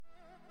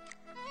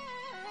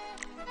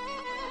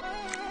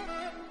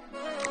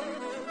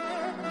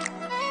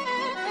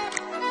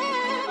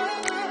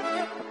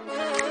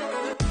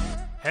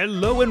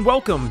Hello and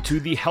welcome to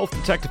the Health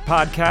Detective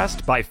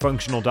Podcast by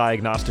Functional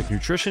Diagnostic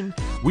Nutrition.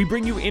 We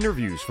bring you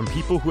interviews from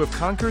people who have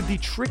conquered the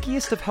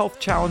trickiest of health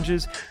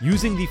challenges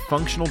using the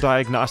functional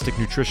diagnostic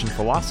nutrition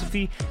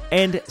philosophy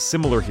and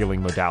similar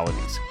healing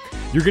modalities.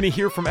 You're going to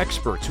hear from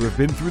experts who have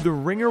been through the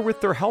ringer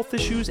with their health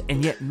issues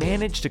and yet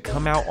managed to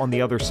come out on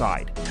the other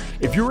side.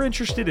 If you're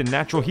interested in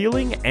natural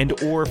healing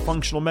and or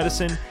functional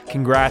medicine,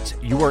 congrats,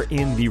 you are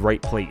in the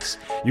right place.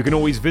 You can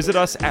always visit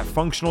us at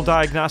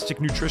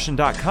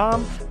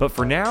functionaldiagnosticnutrition.com, but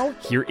for now,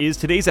 here is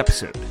today's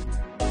episode.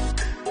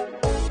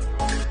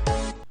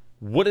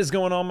 What is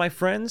going on, my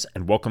friends,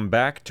 and welcome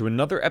back to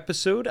another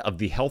episode of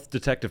the Health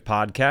Detective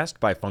Podcast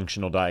by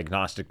Functional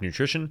Diagnostic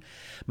Nutrition.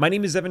 My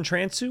name is Evan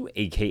Transu,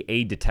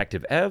 aka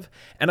Detective Ev,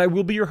 and I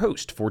will be your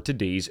host for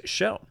today's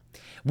show.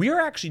 We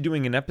are actually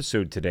doing an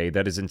episode today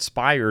that is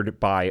inspired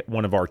by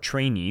one of our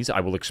trainees.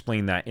 I will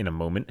explain that in a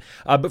moment.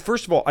 But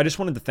first of all, I just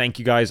wanted to thank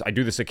you guys. I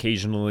do this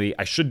occasionally.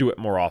 I should do it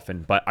more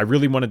often, but I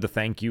really wanted to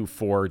thank you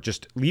for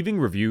just leaving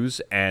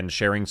reviews and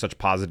sharing such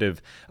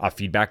positive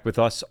feedback with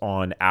us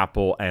on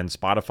Apple and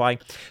Spotify.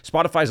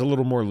 Spotify is a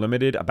little more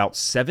limited. About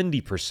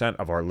 70%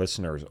 of our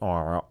listeners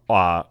are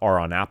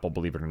on Apple,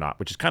 believe it or not,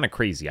 which is kind of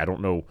crazy. I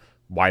don't know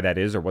why that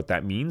is or what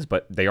that means,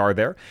 but they are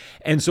there.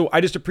 And so I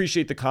just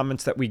appreciate the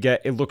comments that we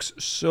get. It looks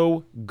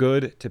so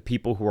good to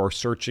people who are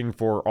searching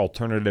for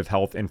alternative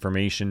health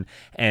information,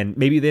 and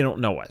maybe they don't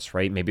know us,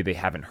 right? Maybe they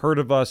haven't heard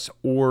of us,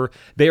 or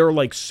they are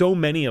like so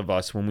many of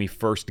us when we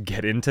first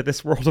get into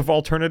this world of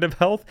alternative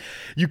health.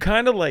 You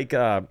kind of like,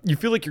 you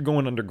feel like you're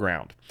going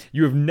underground.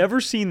 You have never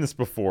seen this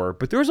before,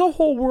 but there's a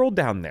whole world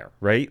down there,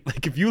 right?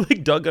 Like if you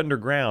like dug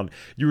underground,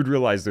 you would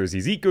realize there's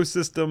these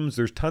ecosystems,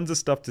 there's tons of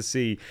stuff to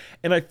see.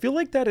 And I feel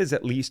like that is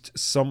at least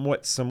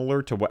somewhat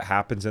similar to what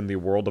happens in the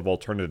world of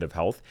alternative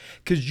health,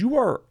 because you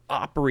are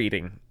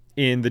operating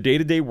in the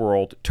day-to-day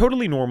world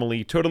totally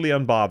normally, totally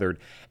unbothered,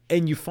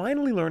 and you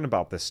finally learn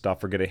about this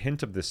stuff or get a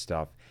hint of this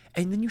stuff,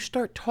 and then you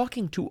start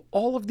talking to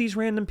all of these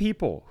random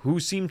people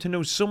who seem to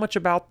know so much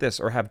about this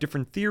or have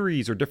different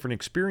theories or different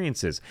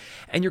experiences,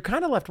 and you're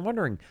kind of left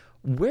wondering,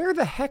 where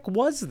the heck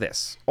was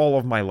this all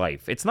of my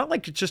life? It's not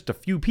like it's just a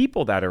few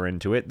people that are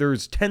into it.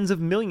 There's tens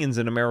of millions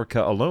in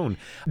America alone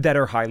that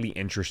are highly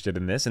interested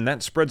in this, and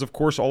that spreads, of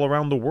course, all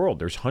around the world.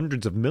 There's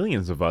hundreds of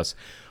millions of us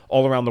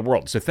all around the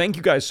world. So thank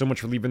you guys so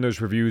much for leaving those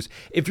reviews.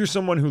 If you're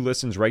someone who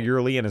listens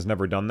regularly and has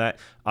never done that,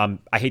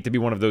 I hate to be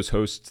one of those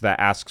hosts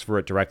that asks for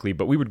it directly,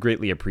 but we would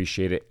greatly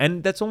appreciate it.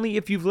 And that's only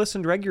if you've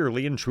listened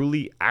regularly and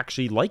truly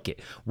actually like it.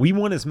 We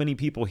want as many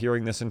people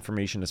hearing this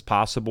information as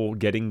possible,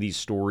 getting these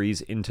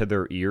stories into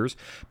their ears,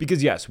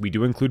 because yes, we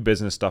do include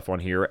business stuff on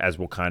here, as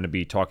we'll kind of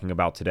be talking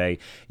about today.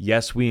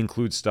 Yes, we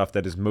include stuff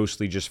that is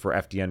mostly just for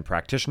FDN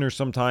practitioners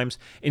sometimes,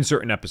 in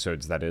certain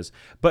episodes that is,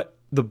 but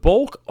the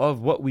bulk of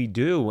what we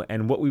do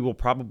and what we will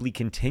probably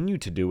continue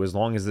to do as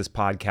long as this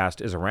podcast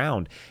is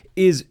around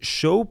is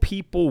show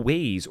people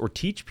ways or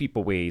teach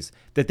people ways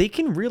that they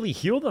can really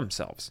heal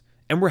themselves.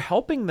 And we're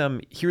helping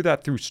them hear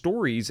that through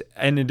stories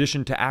in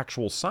addition to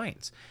actual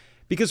science.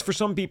 Because for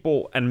some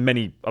people, and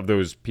many of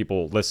those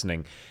people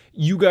listening,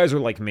 you guys are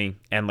like me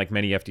and like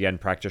many FDN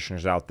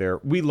practitioners out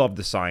there. We love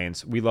the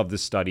science. We love the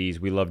studies.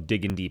 We love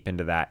digging deep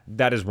into that.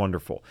 That is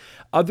wonderful.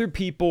 Other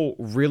people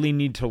really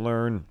need to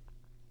learn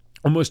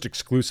almost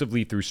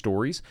exclusively through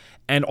stories.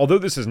 And although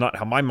this is not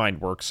how my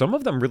mind works, some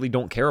of them really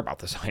don't care about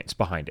the science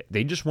behind it.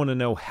 They just want to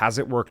know, has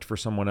it worked for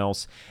someone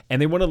else?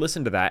 And they want to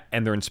listen to that,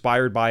 and they're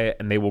inspired by it,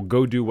 and they will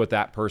go do what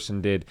that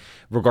person did,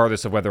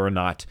 regardless of whether or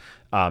not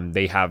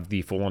they have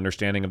the full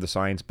understanding of the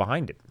science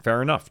behind it.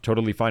 Fair enough.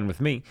 Totally fine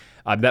with me.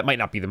 That might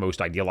not be the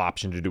most ideal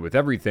option to do with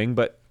everything,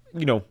 but,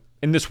 you know,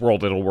 in this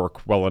world, it'll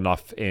work well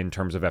enough in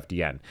terms of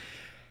FDN.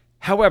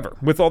 However,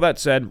 with all that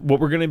said,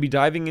 what we're going to be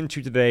diving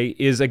into today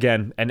is,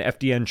 again, an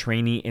FDN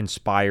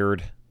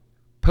trainee-inspired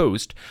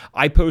post.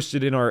 I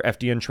posted in our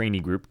FDN trainee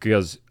group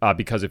because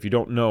if you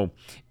don't know,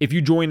 if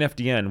you join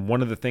FDN,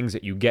 one of the things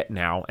that you get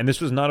now, and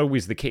this was not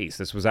always the case,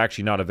 this was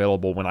actually not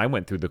available when I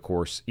went through the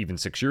course even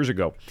 6 years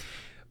ago,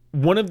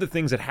 one of the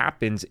things that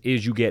happens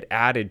is you get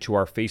added to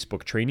our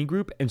Facebook training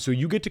group, and so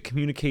you get to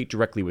communicate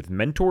directly with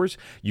mentors,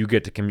 you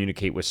get to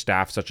communicate with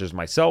staff such as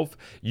myself,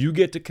 you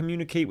get to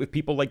communicate with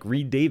people like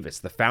Reed Davis,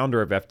 the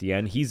founder of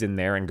FDN. He's in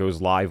there and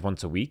goes live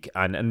once a week,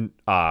 and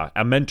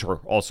a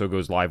mentor also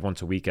goes live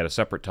once a week at a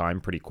separate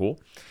time. Pretty cool.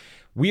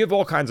 We have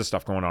all kinds of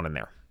stuff going on in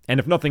there. And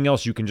if nothing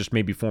else, you can just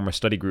maybe form a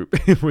study group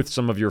with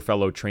some of your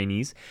fellow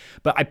trainees.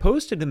 But I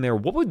posted in there,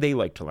 what would they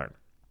like to learn?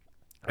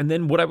 And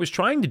then what I was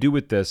trying to do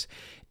with this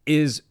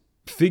is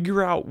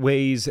figure out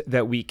ways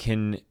that we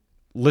can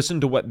listen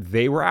to what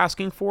they were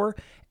asking for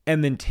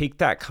and then take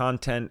that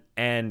content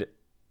and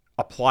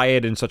apply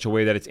it in such a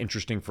way that it's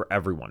interesting for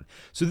everyone.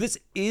 So this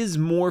is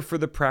more for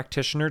the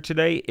practitioner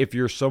today. If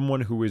you're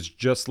someone who is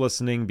just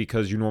listening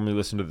because you normally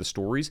listen to the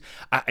stories,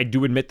 I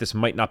do admit this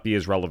might not be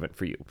as relevant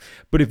for you.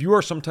 But if you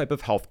are some type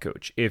of health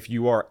coach, if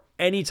you are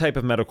any type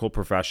of medical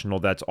professional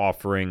that's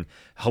offering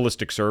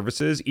holistic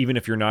services, even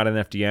if you're not an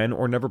FDN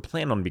or never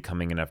plan on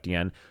becoming an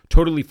FDN,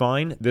 totally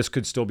fine. This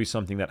could still be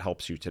something that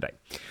helps you today.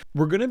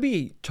 We're going to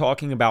be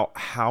talking about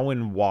how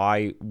and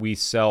why we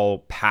sell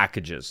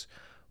packages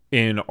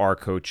in our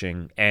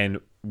coaching, and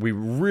we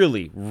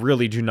really,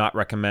 really do not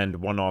recommend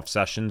one-off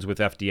sessions with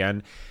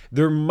FDN.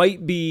 There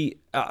might be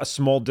a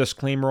small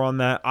disclaimer on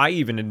that. I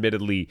even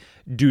admittedly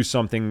do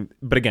something,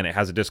 but again, it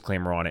has a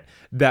disclaimer on it,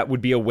 that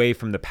would be away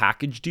from the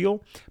package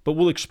deal. But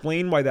we'll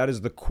explain why that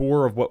is the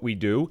core of what we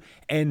do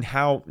and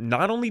how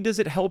not only does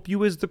it help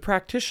you as the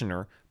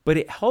practitioner, but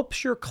it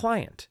helps your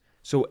client.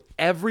 So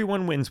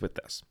everyone wins with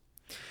this.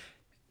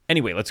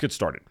 Anyway, let's get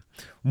started.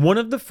 One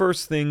of the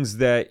first things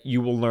that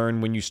you will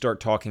learn when you start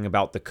talking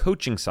about the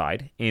coaching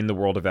side in the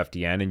world of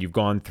FDN, and you've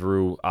gone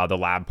through the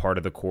lab part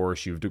of the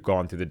course, you've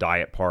gone through the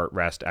diet part,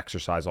 rest,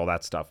 exercise, all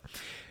that stuff,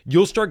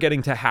 you'll start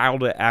getting to how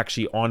to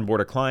actually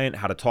onboard a client,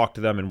 how to talk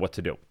to them, and what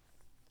to do.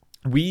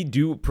 We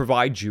do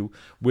provide you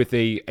with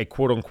a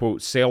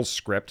quote-unquote sales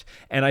script,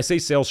 and I say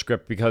sales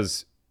script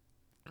because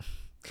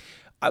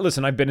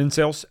listen, I've been in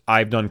sales.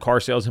 I've done car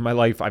sales in my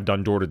life. I've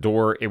done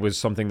door-to-door. It was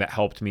something that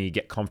helped me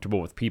get comfortable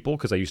with people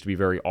because I used to be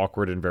very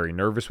awkward and very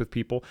nervous with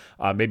people.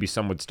 Maybe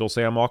some would still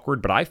say I'm awkward,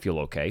 but I feel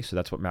okay, so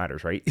that's what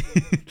matters, right?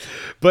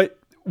 But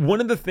one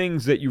of the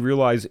things that you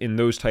realize in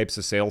those types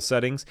of sales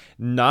settings,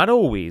 not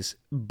always,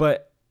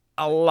 but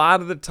a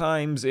lot of the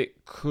times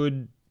it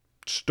could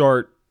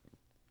start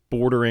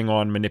bordering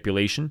on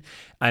manipulation,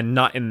 and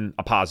not in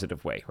a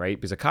positive way,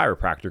 right? Because a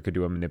chiropractor could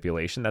do a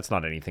manipulation. That's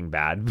not anything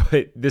bad,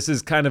 but this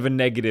is kind of a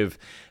negative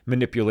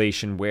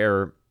manipulation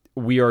where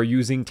we are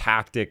using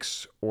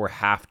tactics or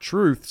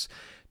half-truths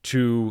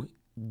to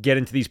get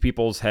into these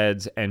people's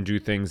heads and do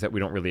things that we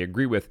don't really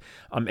agree with.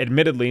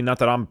 Admittedly, not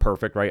that I'm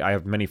perfect, right? I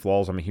have many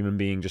flaws. I'm a human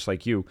being just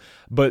like you.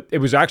 But it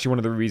was actually one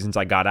of the reasons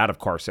I got out of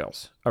car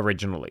sales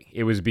originally.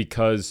 It was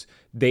because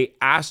they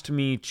asked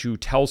me to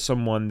tell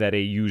someone that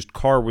a used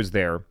car was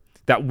there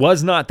that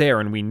was not there,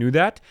 and we knew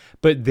that,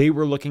 but they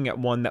were looking at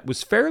one that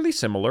was fairly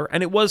similar,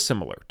 and it was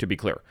similar, to be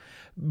clear.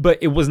 But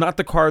it was not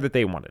the car that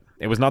they wanted.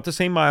 It was not the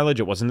same mileage.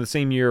 It wasn't the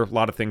same year. A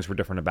lot of things were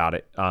different about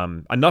it.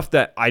 Enough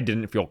that I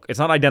didn't feel, it's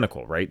not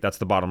identical, right? That's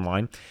the bottom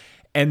line.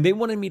 And they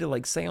wanted me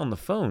to say on the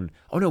phone,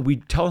 oh no, we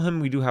tell him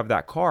we do have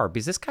that car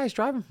because this guy's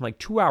driving from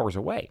 2 hours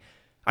away.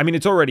 I mean,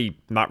 it's already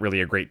not really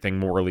a great thing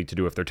morally to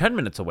do if they're 10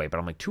 minutes away, but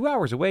I'm 2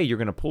 hours away, you're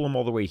going to pull them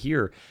all the way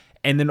here.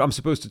 And then I'm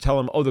supposed to tell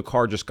them, oh, the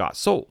car just got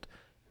sold,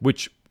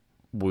 which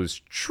was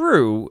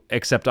true,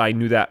 except I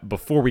knew that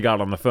before we got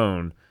on the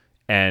phone,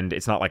 and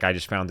it's not like I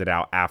just found it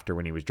out after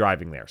when he was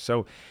driving there.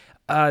 So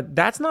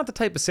that's not the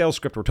type of sales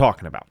script we're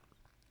talking about.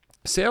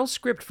 Sales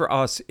script for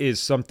us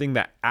is something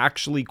that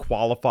actually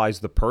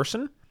qualifies the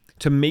person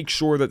to make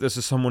sure that this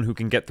is someone who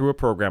can get through a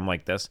program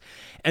like this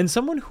and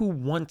someone who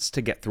wants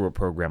to get through a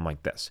program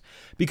like this.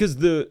 Because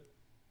the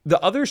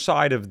other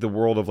side of the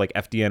world of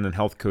FDN and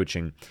health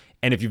coaching,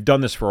 and if you've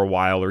done this for a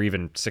while or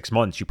even 6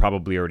 months, you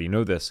probably already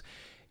know this,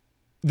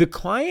 the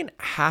client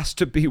has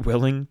to be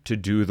willing to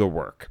do the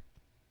work.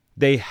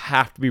 They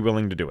have to be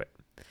willing to do it.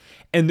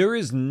 And there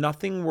is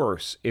nothing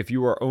worse if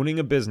you are owning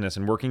a business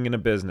and working in a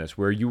business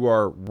where you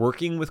are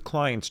working with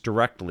clients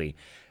directly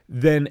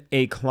than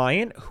a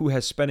client who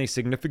has spent a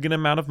significant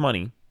amount of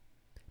money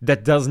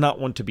that does not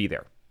want to be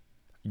there.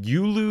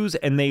 You lose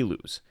and they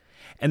lose.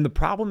 And the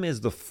problem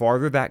is the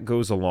farther that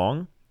goes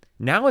along,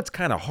 now it's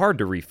kind of hard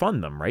to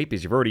refund them, right?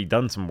 Because you've already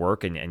done some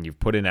work and you've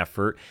put in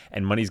effort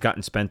and money's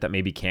gotten spent that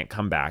maybe can't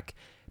come back.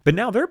 But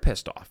now they're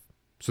pissed off.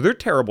 So they're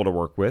terrible to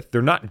work with.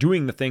 They're not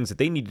doing the things that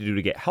they need to do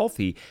to get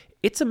healthy.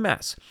 It's a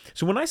mess.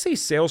 So when I say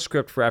sales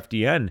script for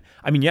FDN,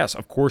 I mean, yes,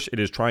 of course, it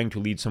is trying to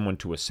lead someone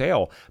to a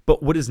sale.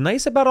 But what is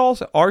nice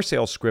about our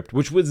sales script,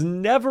 which was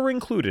never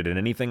included in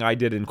anything I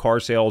did in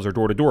car sales or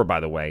door-to-door, by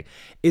the way,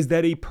 is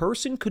that a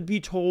person could be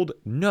told,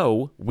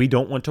 no, we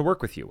don't want to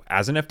work with you.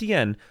 As an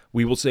FDN,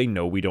 we will say,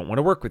 no, we don't want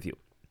to work with you.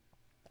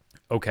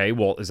 Okay,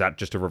 well, is that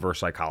just a reverse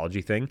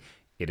psychology thing?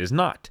 It is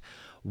not.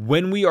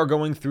 When we are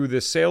going through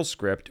this sales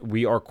script,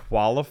 we are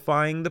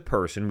qualifying the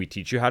person, we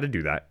teach you how to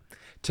do that,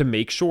 to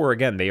make sure,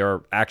 again, they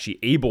are actually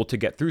able to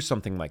get through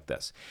something like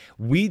this.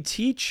 We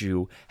teach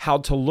you how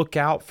to look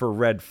out for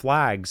red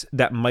flags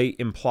that might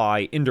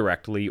imply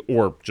indirectly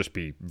or just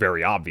be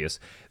very obvious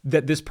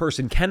that this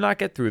person cannot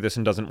get through this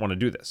and doesn't want to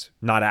do this,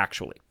 not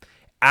actually.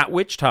 At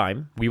which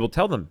time we will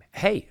tell them,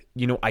 hey,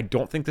 I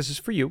don't think this is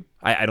for you.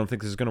 I don't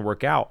think this is going to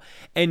work out.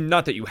 And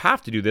not that you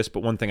have to do this,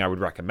 but one thing I would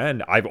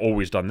recommend, I've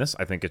always done this.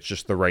 I think it's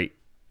just the right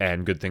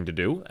and good thing to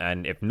do.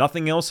 And if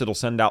nothing else, it'll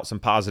send out some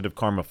positive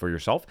karma for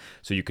yourself.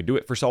 So you could do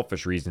it for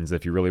selfish reasons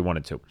if you really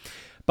wanted to.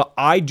 But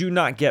I do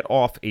not get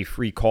off a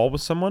free call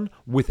with someone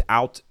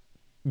without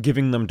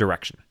giving them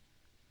direction.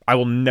 I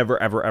will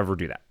never, ever, ever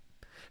do that.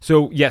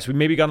 So yes, we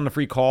maybe got on a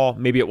free call.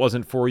 Maybe it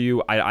wasn't for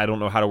you. I don't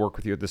know how to work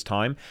with you at this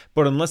time.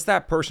 But unless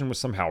that person was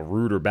somehow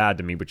rude or bad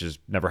to me, which has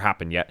never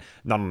happened yet,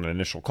 not on an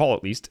initial call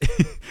at least,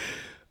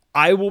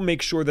 I will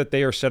make sure that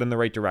they are set in the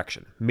right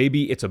direction.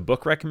 Maybe it's a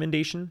book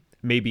recommendation.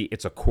 Maybe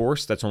it's a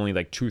course that's only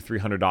like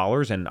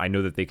 $200-$300 and I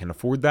know that they can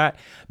afford that.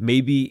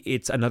 Maybe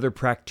it's another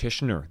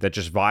practitioner that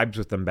just vibes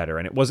with them better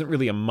and it wasn't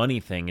really a money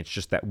thing. It's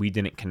just that we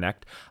didn't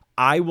connect.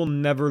 I will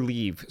never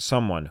leave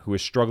someone who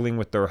is struggling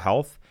with their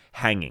health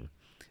hanging.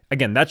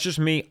 Again, that's just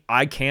me.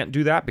 I can't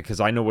do that because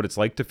I know what it's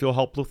like to feel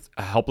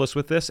helpless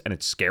with this, and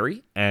it's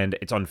scary and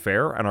it's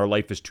unfair, and our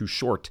life is too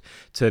short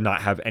to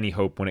not have any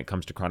hope when it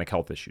comes to chronic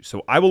health issues.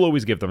 So I will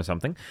always give them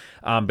something,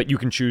 but you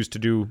can choose to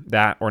do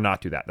that or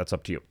not do that. That's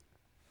up to you.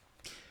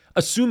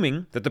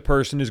 Assuming that the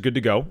person is good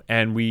to go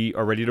and we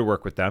are ready to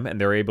work with them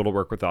and they're able to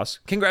work with us,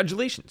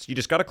 congratulations. You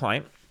just got a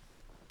client.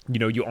 You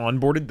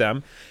onboarded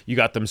them, you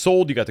got them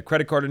sold, you got the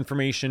credit card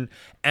information,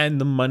 and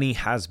the money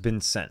has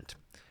been sent.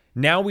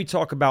 Now we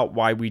talk about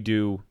why we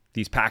do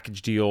these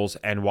package deals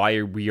and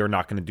why we are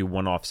not going to do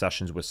one-off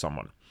sessions with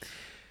someone.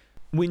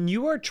 When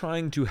you are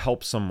trying to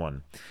help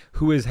someone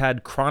who has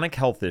had chronic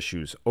health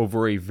issues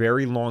over a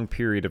very long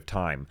period of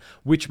time,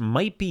 which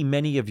might be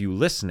many of you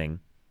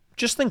listening,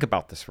 just think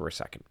about this for a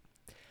second.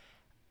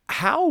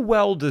 How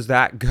well does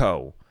that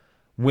go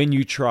when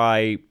you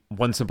try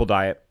one simple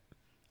diet,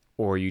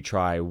 or you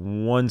try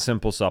one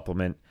simple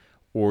supplement,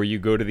 or you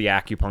go to the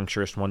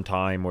acupuncturist one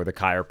time or the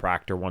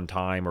chiropractor one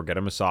time or get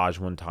a massage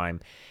one time?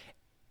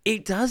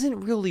 It doesn't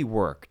really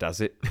work, does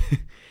it?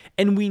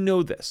 And we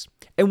know this.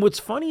 And what's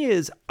funny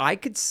is I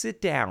could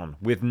sit down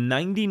with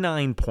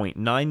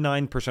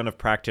 99.99% of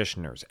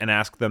practitioners and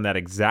ask them that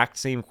exact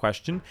same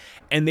question,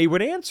 and they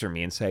would answer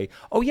me and say,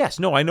 oh yes,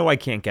 no, I know I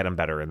can't get them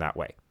better in that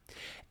way.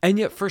 And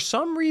yet, for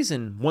some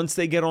reason, once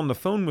they get on the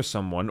phone with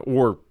someone,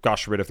 or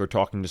gosh forbid if they're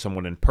talking to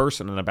someone in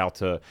person and about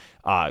to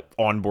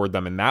onboard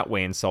them in that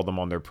way and sell them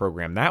on their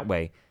program that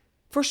way,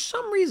 for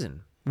some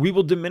reason, we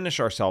will diminish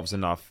ourselves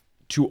enough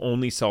to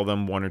only sell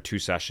them 1 or 2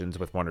 sessions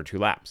with 1 or 2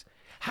 labs.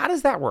 How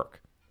does that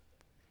work?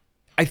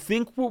 I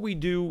think what we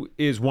do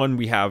is, one,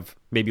 we have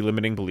maybe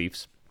limiting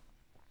beliefs,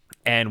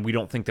 and we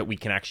don't think that we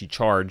can actually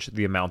charge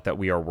the amount that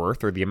we are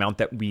worth or the amount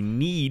that we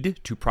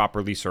need to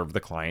properly serve the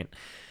client.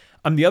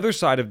 On the other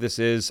side of this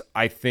is,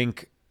 I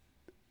think,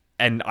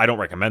 and I don't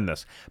recommend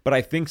this, but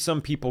I think some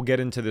people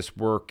get into this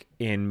work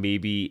in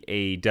maybe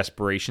a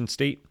desperation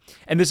state.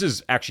 And this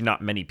is actually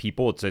not many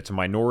people. It's a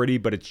minority,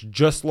 but it's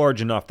just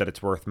large enough that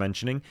it's worth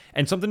mentioning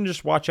and something to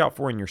just watch out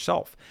for in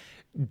yourself.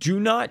 Do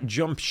not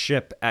jump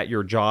ship at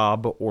your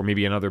job or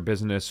maybe another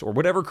business or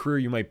whatever career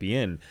you might be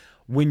in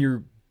when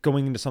you're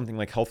going into something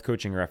like health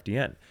coaching or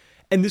FDN.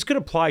 And this could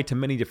apply to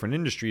many different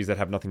industries that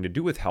have nothing to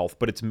do with health,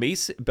 but it's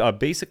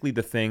basically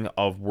the thing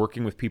of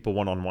working with people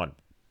one-on-one.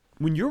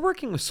 When you're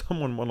working with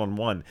someone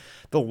one-on-one,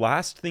 the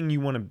last thing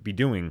you want to be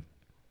doing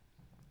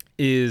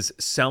is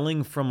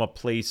selling from a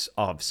place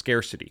of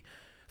scarcity.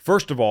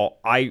 First of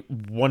all, I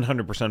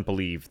 100%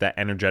 believe that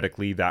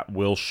energetically that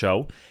will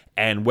show,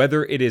 and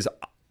whether it's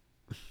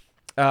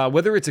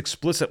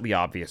explicitly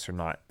obvious or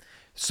not,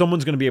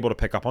 someone's going to be able to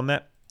pick up on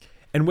that.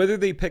 And whether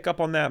they pick up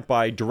on that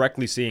by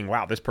directly seeing,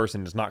 wow, this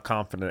person is not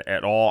confident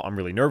at all, I'm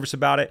really nervous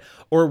about it,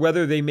 or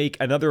whether they make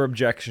another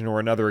objection or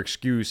another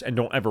excuse and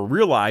don't ever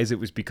realize it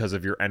was because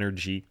of your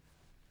energy,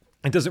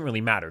 it doesn't really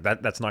matter.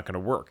 That's not going to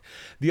work.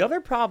 The other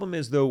problem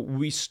is, though,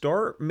 we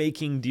start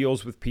making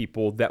deals with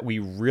people that we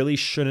really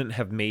shouldn't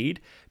have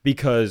made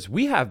because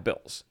we have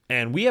bills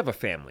and we have a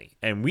family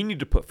and we need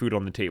to put food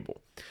on the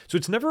table. So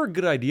it's never a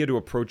good idea to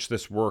approach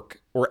this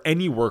work, or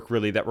any work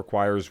really that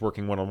requires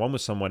working one-on-one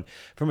with someone,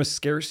 from a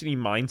scarcity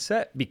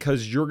mindset,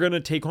 because you're going to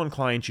take on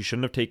clients you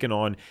shouldn't have taken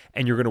on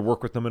and you're going to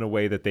work with them in a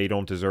way that they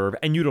don't deserve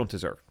and you don't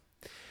deserve.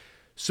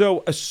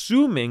 So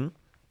assuming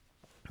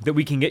that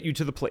we can get you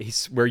to the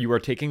place where you are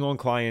taking on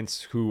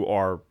clients who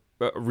are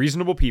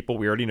reasonable people,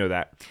 we already know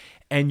that,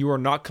 and you are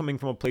not coming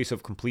from a place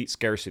of complete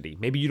scarcity.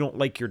 Maybe you don't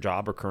like your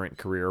job or current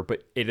career,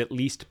 but it at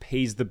least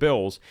pays the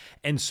bills,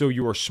 and so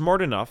you are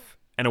smart enough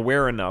and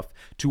aware enough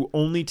to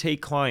only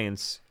take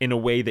clients in a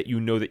way that you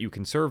know that you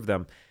can serve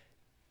them.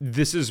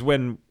 This is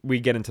when we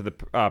get into the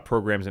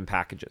programs and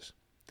packages.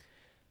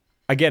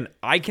 Again,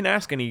 I can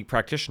ask any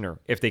practitioner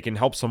if they can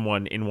help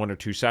someone in 1 or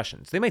 2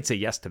 sessions. They might say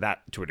yes to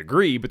that to a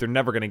degree, but they're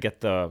never going to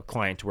get the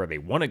client to where they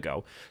want to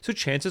go. So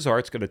chances are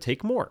it's going to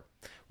take more.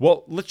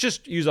 Well, let's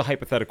just use a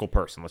hypothetical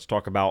person. Let's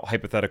talk about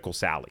hypothetical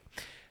Sally.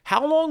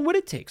 How long would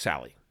it take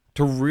Sally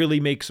to really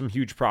make some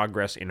huge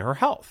progress in her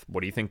health?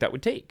 What do you think that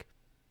would take?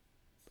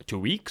 2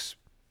 weeks?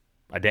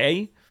 A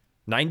day?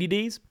 90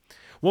 days?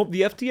 Well,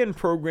 the FDN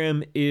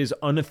program is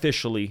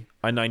unofficially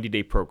a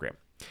 90-day program.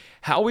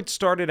 How it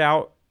started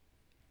out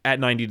at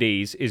 90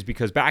 days is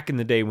because back in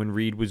the day when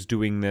Reed was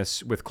doing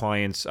this with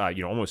clients,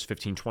 almost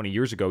 15, 20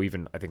 years ago,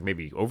 even I think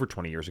maybe over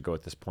 20 years ago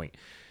at this point,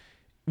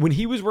 when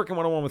he was working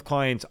one-on-one with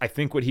clients, I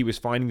think what he was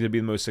finding to be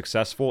the most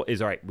successful is,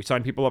 all right, we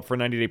sign people up for a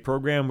 90-day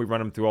program, we run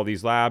them through all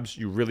these labs,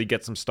 you really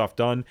get some stuff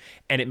done,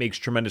 and it makes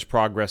tremendous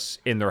progress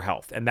in their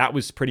health. And that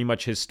was pretty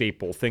much his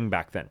staple thing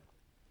back then.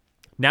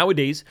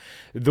 Nowadays,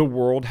 the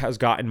world has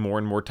gotten more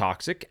and more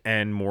toxic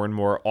and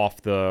more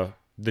off the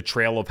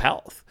trail of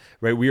health,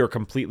 right? We are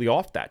completely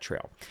off that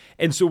trail.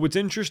 And so what's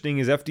interesting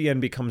is FDN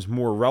becomes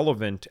more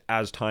relevant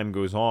as time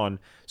goes on,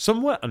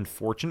 somewhat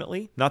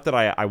unfortunately. Not that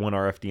I want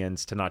our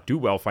FDNs to not do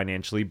well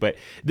financially, but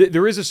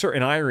there is a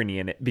certain irony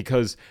in it,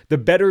 because the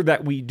better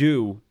that we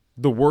do,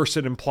 the worse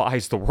it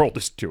implies the world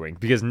is doing,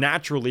 because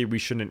naturally we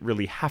shouldn't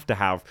really have to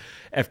have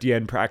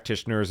FDN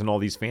practitioners and all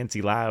these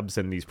fancy labs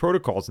and these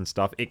protocols and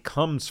stuff. It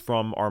comes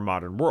from our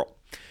modern world.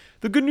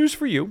 The good news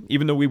for you,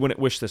 even though we wouldn't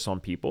wish this on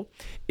people,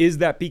 is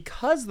that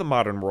because the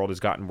modern world has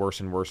gotten worse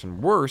and worse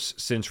and worse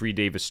since Reed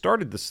Davis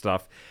started this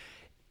stuff,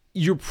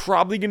 you're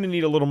probably going to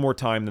need a little more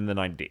time than the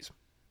 90 days.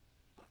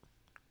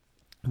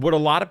 What a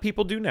lot of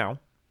people do now,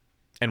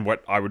 and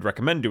what I would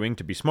recommend doing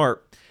to be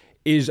smart,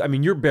 is,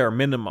 your bare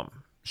minimum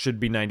should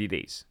be 90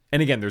 days.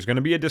 And again, there's going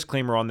to be a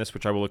disclaimer on this,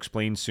 which I will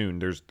explain soon.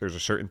 There's a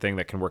certain thing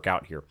that can work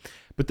out here.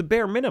 But the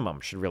bare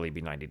minimum should really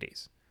be 90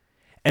 days.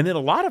 And then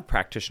a lot of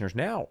practitioners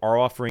now are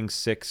offering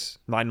 6-9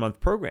 month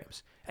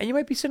programs. And you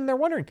might be sitting there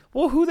wondering,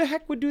 well, who the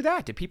heck would do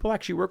that? Do people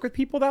actually work with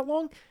people that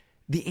long?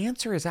 The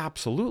answer is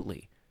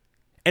absolutely.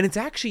 And it's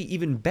actually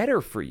even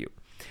better for you,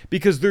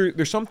 because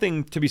there's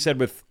something to be said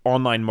with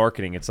online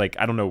marketing. It's like,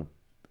 I don't know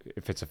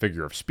if it's a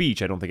figure of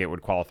speech. I don't think it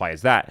would qualify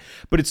as that.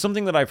 But it's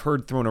something that I've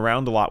heard thrown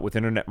around a lot with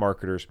internet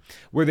marketers,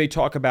 where they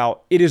talk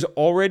about it is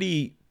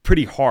already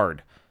pretty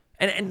hard.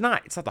 And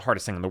it's not the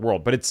hardest thing in the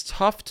world, but it's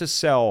tough to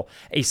sell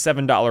a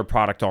 $7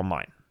 product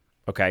online,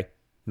 okay?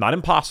 Not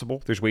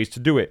impossible. There's ways to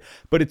do it,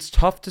 but it's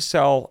tough to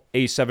sell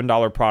a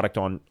 $7 product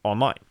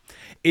online.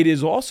 It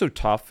is also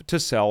tough to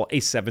sell a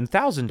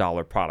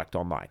 $7,000 product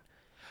online.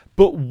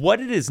 But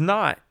what it is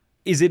not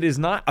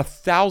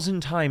 1,000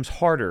 times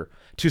harder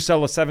to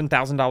sell a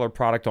 $7,000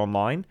 product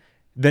online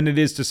than it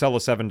is to sell a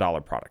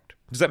 $7 product.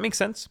 Does that make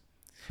sense?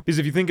 Because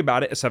if you think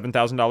about it, a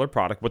 $7,000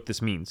 product, what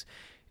this means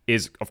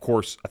is, of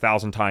course,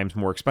 1,000 times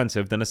more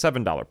expensive than a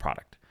 $7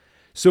 product.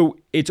 So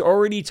it's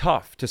already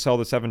tough to sell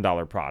the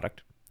 $7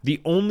 product.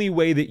 The only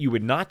way that you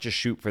would not just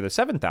shoot for the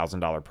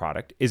 $7,000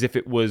 product is if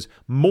it was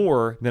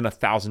more than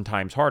 1,000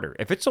 times harder.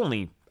 If it's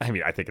only,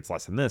 I think it's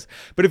less than this,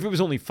 but if it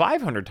was only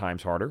 500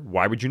 times harder,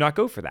 why would you not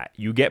go for that?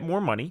 You get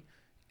more money,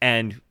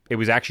 and it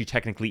was actually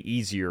technically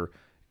easier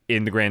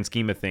in the grand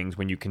scheme of things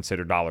when you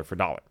consider dollar for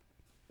dollar.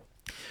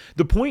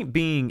 The point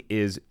being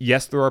is,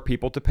 yes, there are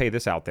people to pay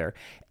this out there.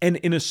 And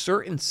in a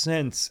certain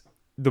sense,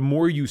 the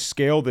more you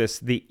scale this,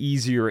 the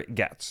easier it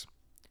gets.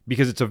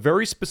 Because it's a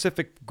very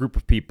specific group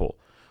of people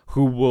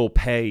who will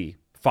pay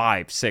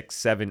 $5, $6,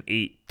 $7,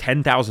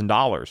 $8,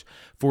 $10,000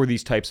 for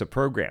these types of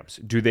programs.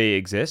 Do they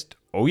exist?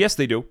 Oh, yes,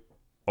 they do.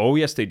 Oh,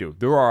 yes, they do.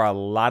 There are a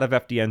lot of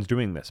FDNs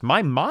doing this.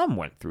 My mom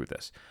went through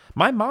this.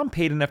 My mom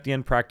paid an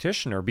FDN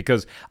practitioner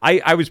because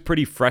I was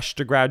pretty fresh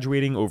to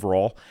graduating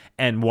overall.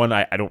 And one,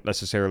 I don't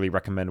necessarily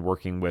recommend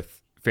working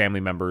with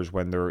family members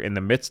when they're in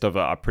the midst of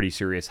a pretty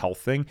serious health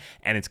thing,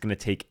 and it's going to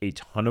take a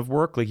ton of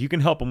work. Like, you can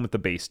help them with the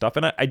base stuff,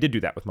 and I did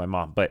do that with my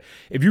mom. But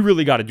if you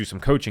really got to do some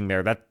coaching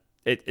there,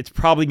 it's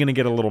probably going to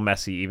get a little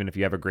messy, even if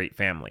you have a great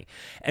family.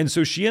 And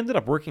so she ended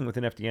up working with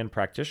an FDN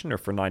practitioner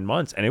for 9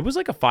 months, and it was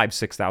like a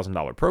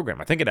 $5,000-$6,000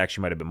 program. I think it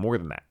actually might have been more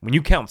than that. When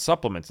you count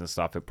supplements and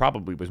stuff, it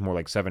probably was more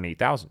like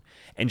 $7,000-$8,000,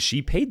 and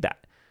she paid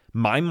that.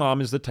 My mom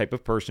is the type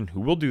of person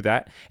who will do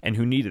that and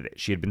who needed it.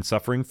 She had been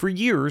suffering for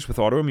years with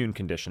autoimmune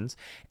conditions,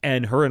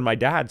 and her and my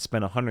dad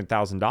spent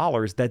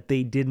 $100,000 that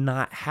they did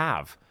not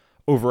have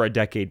over a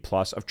decade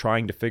plus of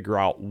trying to figure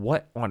out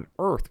what on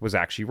earth was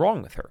actually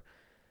wrong with her.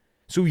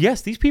 So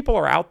yes, these people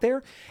are out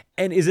there.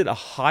 And is it a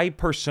high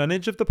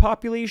percentage of the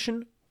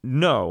population?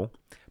 No,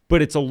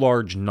 but it's a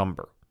large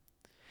number.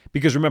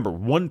 Because remember,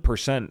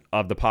 1%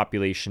 of the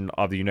population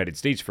of the United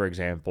States, for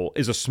example,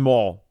 is a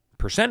small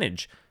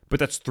percentage,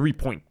 but that's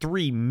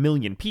 3.3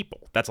 million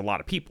people. That's a lot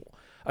of people,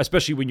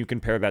 especially when you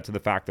compare that to the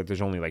fact that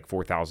there's only like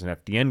 4,000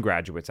 FDN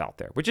graduates out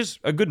there, which is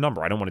a good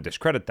number. I don't want to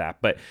discredit that,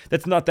 but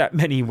that's not that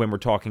many when we're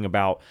talking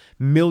about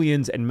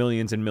millions and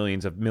millions and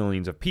millions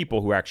of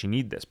people who actually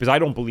need this. Because I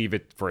don't believe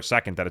it for a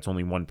second that it's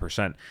only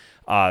 1%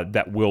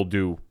 that will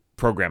do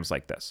programs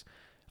like this.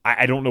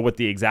 I don't know what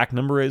the exact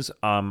number is.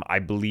 I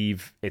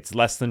believe it's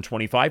less than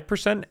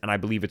 25%, and I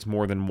believe it's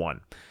more than 1.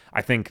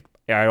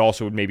 I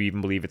also would maybe even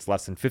believe it's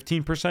less than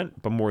 15%,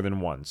 but more than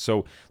 1.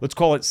 So let's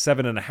call it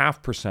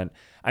 7.5%.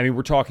 I mean,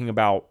 we're talking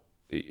about,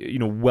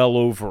 well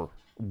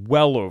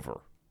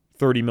over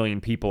 30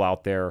 million people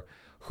out there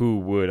who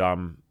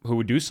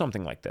would do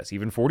something like this.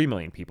 Even 40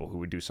 million people who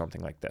would do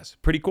something like this.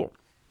 Pretty cool.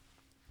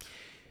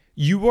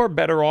 You are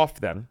better off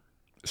then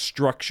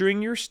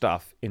structuring your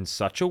stuff in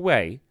such a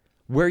way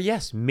where,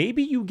 yes,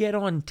 maybe you get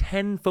on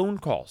 10 phone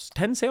calls,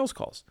 10 sales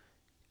calls,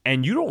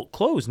 and you don't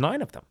close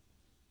 9 of them.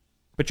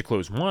 But you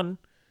close 1,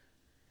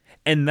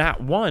 and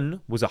that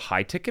 1 was a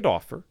high-ticket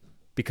offer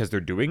because they're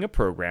doing a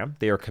program,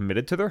 they are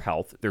committed to their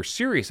health, they're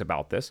serious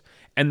about this,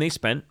 and they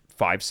spent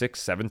 $5,000,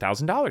 $6,000,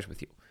 $7,000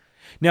 with you.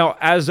 Now,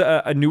 as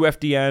a new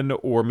FDN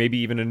or maybe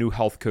even a new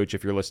health coach,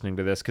 if you're listening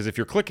to this, because if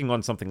you're clicking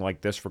on something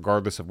like this,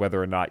 regardless of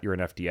whether or not you're an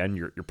FDN,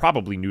 you're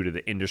probably new to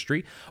the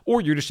industry,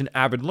 or you're just an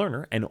avid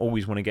learner and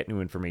always want to get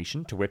new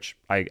information, to which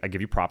I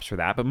give you props for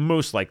that, but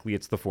most likely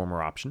it's the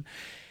former option.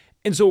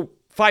 And so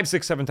 $5,000,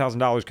 $6,000,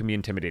 $7,000 can be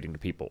intimidating to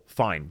people.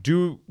 Fine.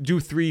 Do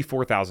 $3,000,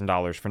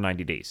 $4,000 for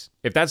 90 days.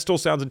 If that still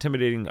sounds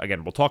intimidating,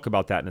 again, we'll talk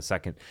about that in a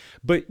second.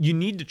 But you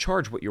need to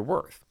charge what you're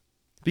worth.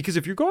 Because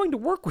if you're going to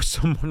work with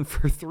someone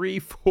for 3,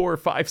 4,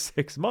 5,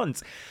 6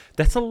 months,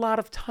 that's a lot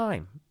of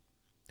time.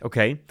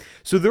 Okay?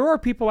 So there are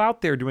people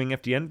out there doing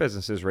FDN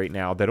businesses right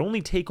now that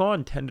only take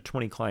on 10 to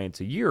 20 clients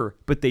a year,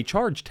 but they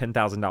charge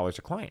 $10,000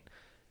 a client.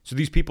 So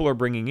these people are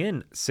bringing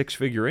in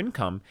six-figure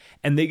income,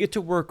 and they get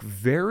to work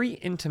very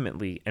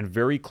intimately and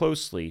very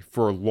closely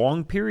for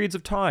long periods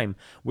of time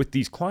with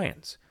these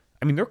clients.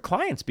 I mean, their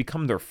clients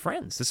become their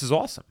friends. This is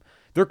awesome.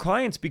 Their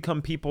clients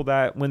become people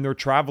that when they're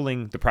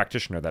traveling, the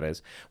practitioner that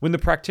is, when the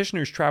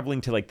practitioner's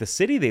traveling to like the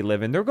city they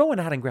live in, they're going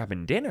out and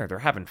grabbing dinner. They're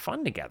having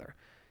fun together.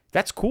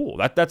 That's cool.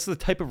 That's the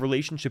type of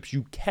relationships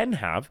you can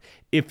have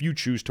if you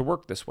choose to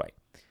work this way.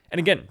 And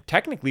again,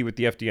 technically with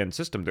the FDN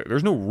system,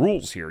 there's no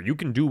rules here. You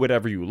can do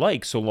whatever you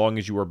like so long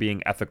as you are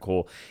being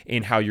ethical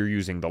in how you're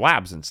using the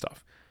labs and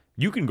stuff.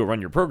 You can go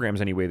run your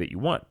programs any way that you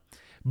want.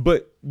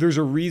 But there's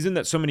a reason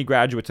that so many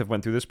graduates have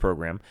went through this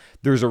program.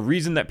 There's a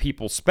reason that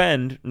people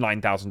spend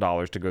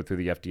 $9,000 to go through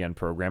the FDN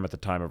program at the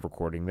time of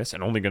recording this,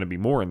 and only going to be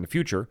more in the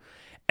future.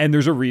 And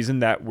there's a reason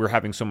that we're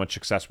having so much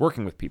success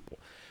working with people.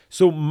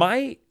 So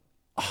my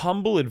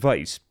humble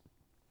advice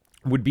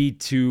would be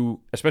to,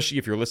 especially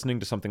if you're listening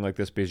to something like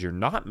this because you're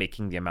not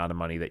making the amount of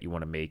money that you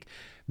want to make,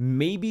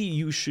 maybe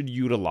you should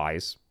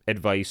utilize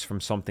advice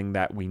from something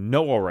that we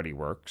know already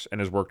works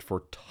and has worked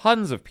for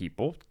tons of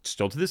people,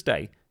 still to this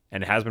day,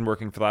 and has been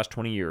working for the last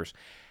 20 years,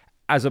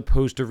 as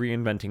opposed to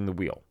reinventing the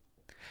wheel.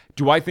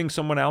 Do I think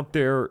someone out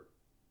there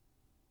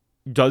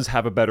does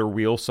have a better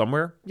wheel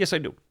somewhere? Yes, I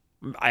do.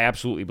 I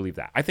absolutely believe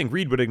that. I think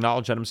Reed would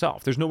acknowledge that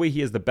himself. There's no way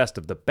he is the best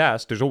of the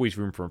best. There's always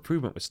room for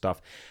improvement with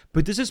stuff.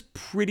 But this is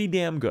pretty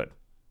damn good.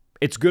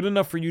 It's good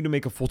enough for you to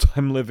make a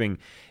full-time living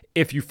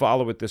if you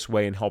follow it this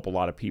way and help a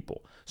lot of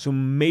people. So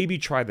maybe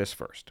try this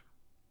first.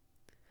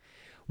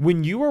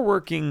 When you are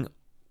working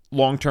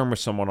long-term with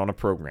someone on a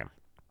program,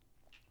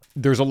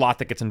 there's a lot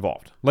that gets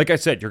involved. Like I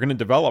said, you're going to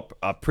develop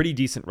pretty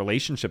decent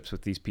relationships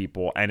with these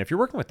people. And if you're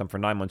working with them for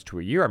 9 months to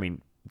a year, I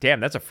mean,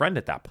 damn, that's a friend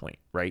at that point,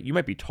 right? You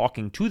might be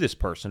talking to this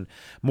person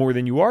more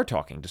than you are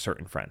talking to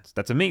certain friends.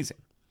 That's amazing.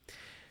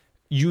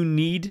 You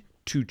need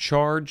to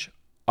charge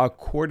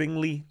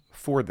accordingly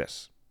for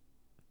this.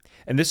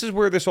 And this is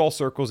where this all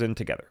circles in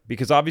together.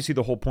 Because obviously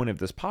the whole point of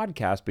this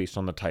podcast, based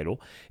on the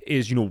title,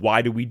 is,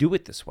 why do we do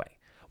it this way?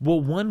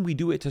 Well, one, we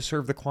do it to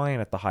serve the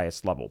client at the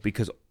highest level.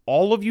 Because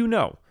all of you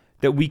know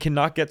that we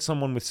cannot get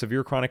someone with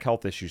severe chronic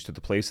health issues to the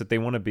place that they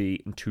want to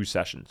be in 2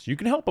 sessions. You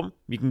can help them.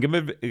 You can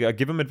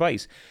give them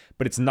advice,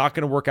 but it's not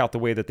going to work out the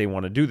way that they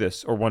want to do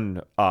this or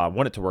want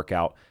it to work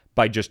out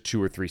by just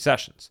 2 or 3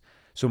 sessions.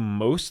 So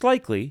most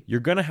likely, you're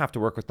going to have to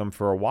work with them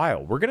for a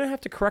while. We're going to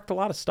have to correct a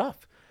lot of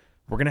stuff.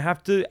 We're going to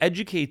have to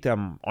educate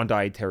them on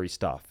dietary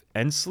stuff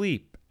and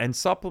sleep and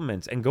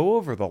supplements and go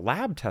over the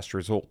lab test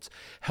results,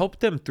 help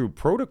them through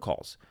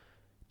protocols.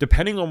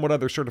 Depending on what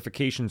other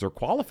certifications or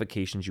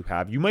qualifications you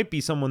have, you might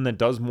be someone that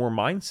does more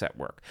mindset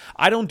work.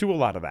 I don't do a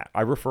lot of that.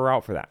 I refer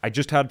out for that. I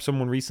just had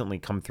someone recently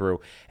come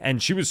through,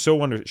 and she was so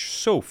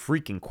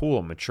freaking cool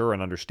and mature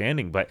and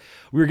understanding, but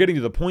we were getting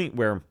to the point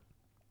where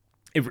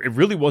it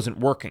really wasn't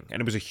working, and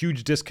it was a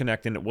huge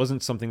disconnect, and it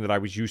wasn't something that I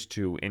was used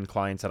to in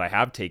clients that I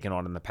have taken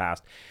on in the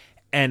past.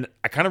 And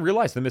I kind of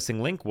realized the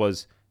missing link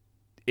was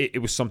it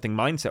was something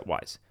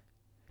mindset-wise.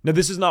 Now,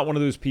 this is not one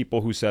of those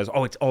people who says,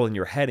 oh, it's all in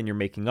your head and you're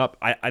making up.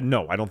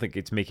 No, I don't think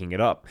it's making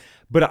it up.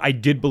 But I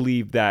did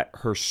believe that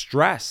her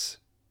stress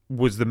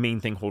was the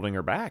main thing holding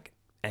her back.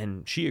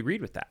 And she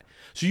agreed with that.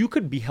 So you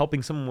could be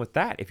helping someone with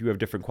that if you have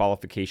different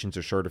qualifications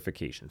or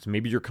certifications.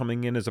 Maybe you're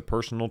coming in as a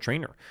personal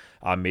trainer.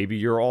 Maybe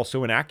you're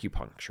also an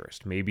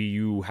acupuncturist. Maybe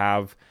you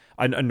have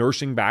a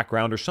nursing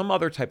background or some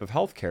other type of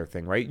healthcare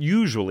thing, right?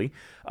 Usually,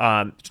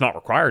 it's not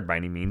required by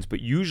any means,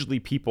 but usually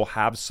people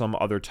have some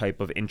other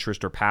type of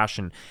interest or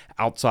passion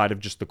outside of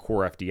just the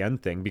core FDN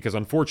thing, because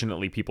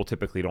unfortunately, people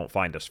typically don't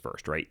find us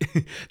first, right?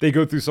 They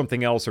go through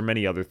something else or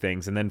many other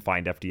things and then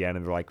find FDN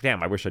and they're like,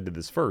 damn, I wish I did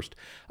this first.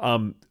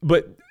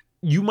 But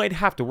you might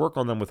have to work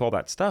on them with all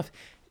that stuff.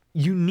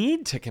 You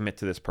need to commit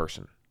to this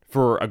person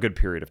for a good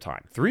period of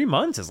time. 3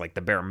 months is like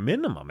the bare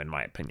minimum, in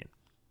my opinion.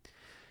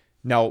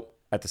 Now,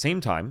 at the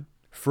same time,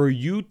 for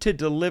you to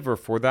deliver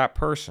for that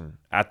person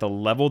at the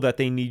level that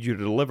they need you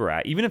to deliver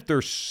at, even if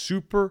they're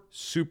super,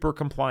 super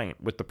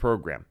compliant with the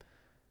program,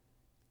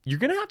 you're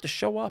going to have to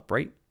show up,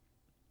 right?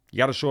 You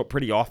got to show up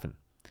pretty often.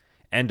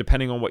 And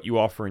depending on what you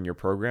offer in your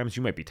programs,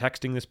 you might be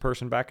texting this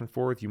person back and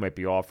forth. You might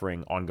be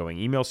offering ongoing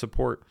email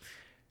support.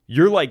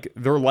 You're like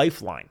their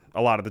lifeline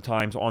a lot of the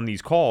times on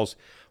these calls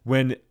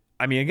when,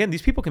 I mean, again,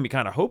 these people can be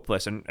kind of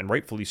hopeless and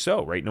rightfully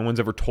so, right? No one's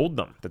ever told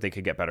them that they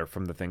could get better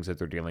from the things that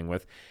they're dealing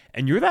with.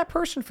 And you're that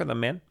person for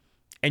them, man.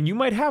 And you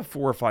might have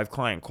 4 or 5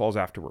 client calls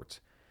afterwards.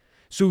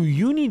 So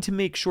you need to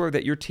make sure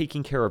that you're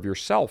taking care of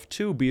yourself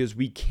too, because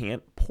we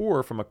can't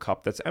pour from a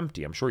cup that's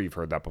empty. I'm sure you've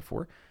heard that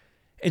before.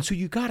 And so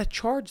you got to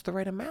charge the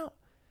right amount.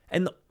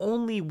 And the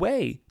only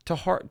way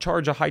to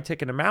charge a high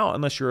ticket amount,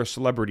 unless you're a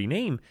celebrity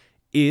name,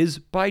 is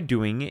by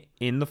doing it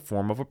in the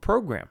form of a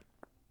program.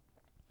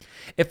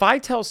 If I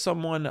tell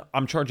someone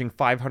I'm charging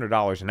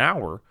 $500 an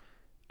hour,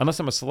 unless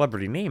I'm a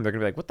celebrity name, they're going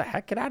to be like, what the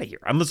heck? Get out of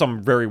here. Unless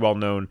I'm very well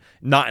known,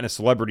 not in a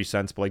celebrity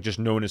sense, but like just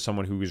known as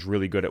someone who is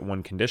really good at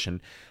one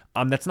condition,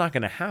 that's not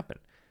going to happen.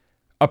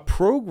 A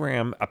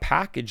program, a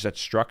package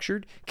that's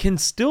structured can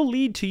still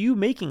lead to you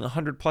making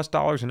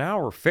 $100+ an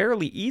hour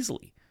fairly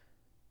easily.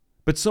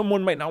 But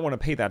someone might not want to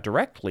pay that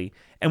directly.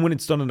 And when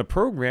it's done in a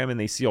program and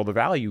they see all the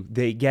value,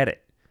 they get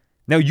it.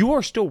 Now, you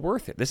are still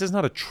worth it. This is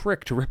not a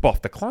trick to rip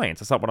off the clients.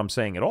 That's not what I'm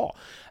saying at all.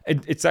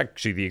 It's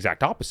actually the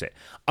exact opposite.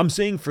 I'm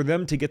saying for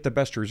them to get the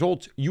best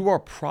results, you are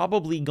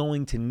probably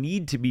going to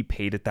need to be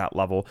paid at that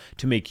level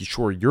to make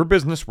sure your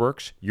business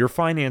works, your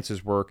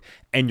finances work,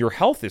 and your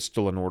health is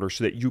still in order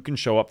so that you can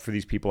show up for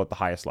these people at the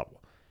highest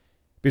level.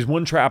 Because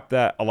one trap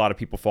that a lot of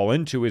people fall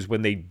into is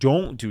when they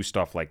don't do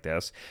stuff like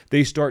this,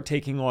 they start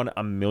taking on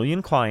a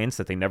million clients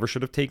that they never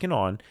should have taken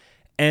on.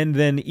 And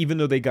then even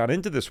though they got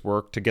into this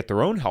work to get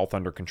their own health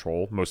under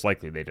control, most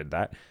likely they did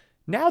that,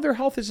 now their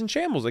health is in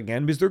shambles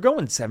again because they're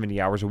going 70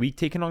 hours a week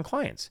taking on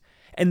clients.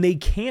 And they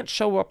can't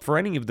show up for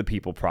any of the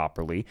people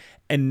properly.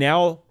 And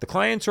now the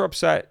clients are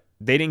upset.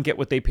 They didn't get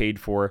what they paid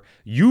for.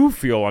 You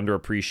feel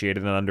underappreciated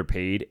and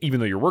underpaid, even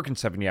though you're working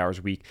 70 hours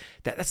a week.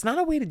 That's not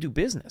a way to do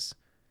business.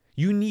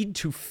 You need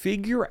to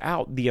figure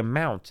out the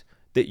amount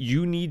that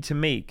you need to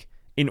make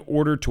in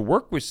order to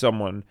work with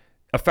someone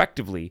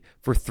effectively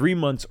for 3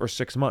 months or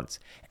 6 months.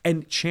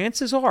 And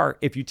chances are,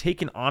 if you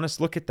take an honest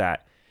look at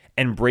that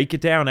and break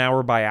it down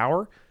hour by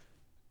hour,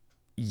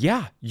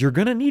 yeah, you're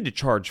going to need to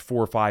charge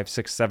 $4,000,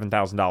 $5,000, $6,000,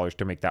 $7,000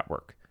 to make that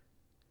work.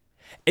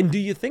 And do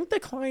you think the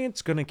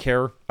client's going to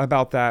care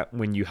about that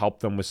when you help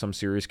them with some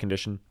serious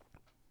condition?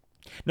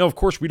 Now, of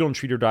course, we don't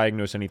treat or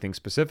diagnose anything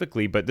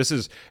specifically, but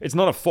it's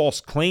not a false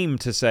claim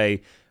to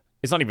say,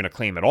 it's not even a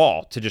claim at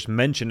all, to just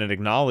mention and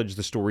acknowledge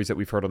the stories that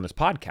we've heard on this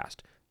podcast.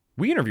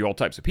 We interview all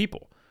types of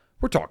people.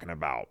 We're talking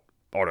about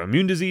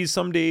autoimmune disease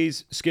some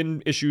days,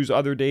 skin issues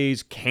other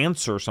days,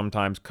 cancer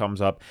sometimes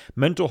comes up,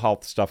 mental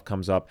health stuff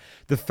comes up.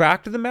 The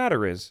fact of the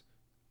matter is,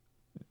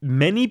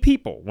 many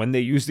people, when they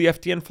use the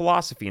FDN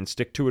philosophy and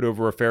stick to it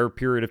over a fair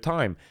period of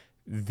time,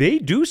 they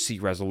do see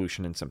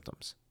resolution in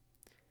symptoms.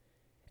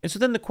 And so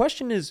then the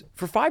question is,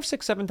 for $5,000,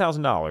 $6,000,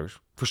 $7,000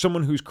 for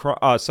someone who's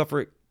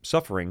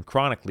suffering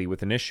chronically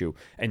with an issue,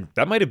 and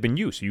that might have been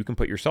you, so you can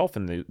put yourself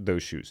in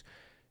those shoes,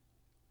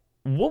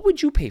 what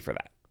would you pay for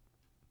that?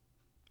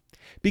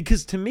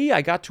 Because to me,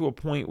 I got to a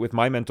point with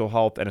my mental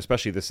health, and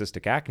especially the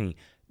cystic acne,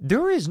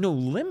 there is no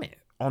limit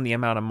on the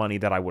amount of money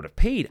that I would have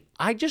paid.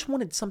 I just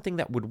wanted something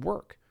that would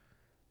work.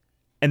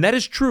 And that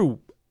is true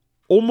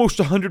almost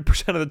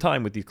 100% of the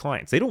time with these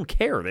clients. They don't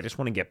care. They just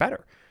want to get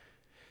better.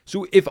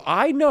 So if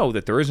I know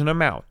that there is an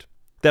amount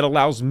that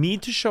allows me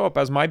to show up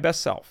as my best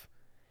self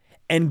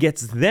and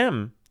gets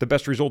them the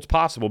best results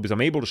possible because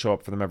I'm able to show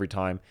up for them every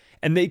time,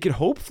 and they could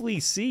hopefully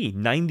see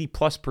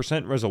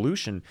 90+%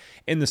 resolution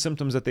in the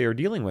symptoms that they are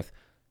dealing with,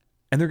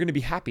 and they're going to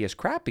be happy as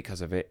crap because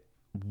of it,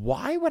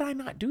 why would I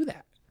not do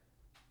that?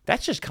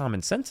 That's just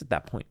common sense at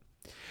that point.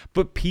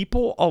 But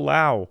people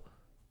allow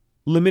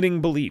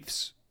limiting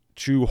beliefs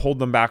to hold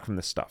them back from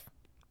this stuff.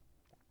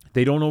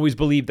 They don't always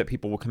believe that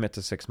people will commit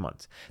to 6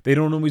 months. They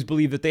don't always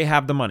believe that they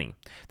have the money.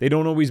 They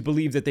don't always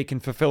believe that they can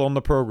fulfill on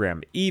the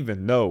program,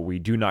 even though we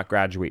do not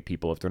graduate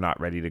people if they're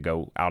not ready to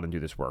go out and do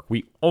this work.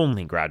 We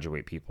only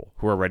graduate people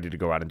who are ready to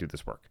go out and do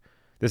this work.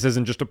 This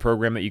isn't just a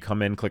program that you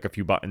come in, click a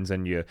few buttons,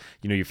 and you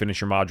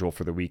finish your module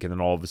for the week, and then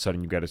all of a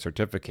sudden you get a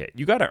certificate.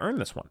 You got to earn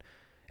this one.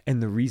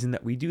 And the reason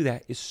that we do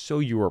that is so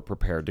you are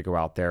prepared to go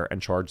out there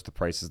and charge the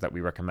prices that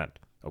we recommend,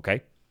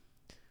 okay?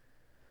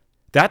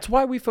 That's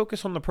why we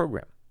focus on the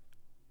program.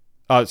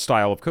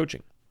 Style of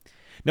coaching.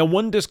 Now,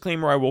 one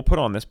disclaimer I will put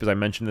on this, because I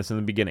mentioned this in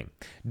the beginning.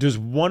 Does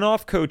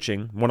one-off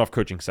coaching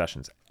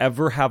sessions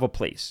ever have a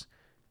place?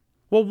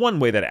 Well, one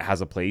way that it has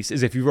a place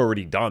is if you've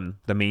already done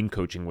the main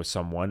coaching with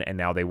someone and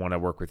now they want to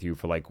work with you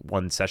for like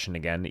one session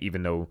again,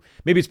 even though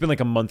maybe it's been like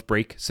a month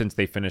break since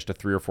they finished a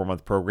 3 or 4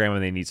 month program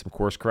and they need some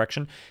course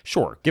correction.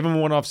 Sure, give them a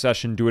one-off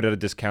session, do it at a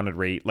discounted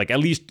rate, like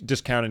at least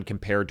discounted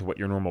compared to what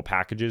your normal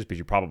package is, because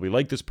you probably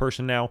like this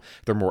person now.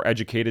 They're more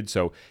educated,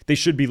 so they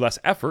should be less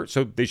effort,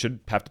 so they should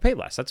have to pay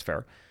less. That's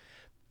fair.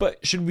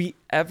 But should we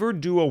ever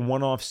do a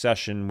one-off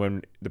session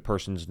when the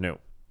person's new?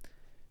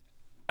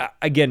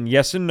 Again,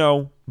 yes and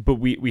no, but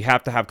we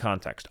have to have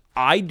context.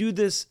 I do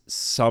this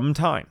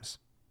sometimes.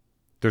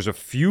 There's a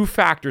few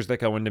factors that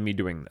go into me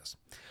doing this.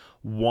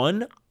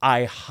 One,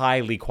 I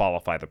highly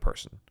qualify the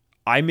person.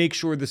 I make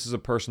sure this is a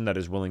person that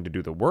is willing to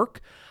do the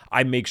work.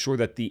 I make sure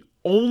that the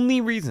only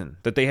reason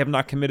that they have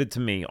not committed to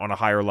me on a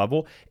higher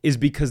level is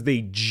because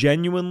they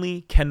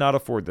genuinely cannot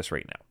afford this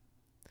right now.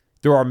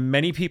 There are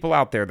many people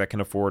out there that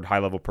can afford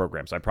high-level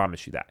programs. I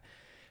promise you that.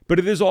 But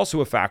it is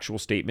also a factual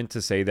statement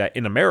to say that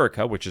in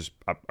America, which is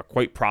a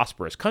quite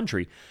prosperous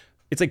country,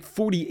 it's like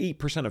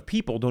 48% of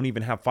people don't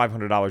even have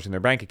 $500 in their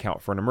bank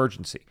account for an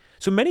emergency.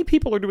 So many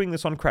people are doing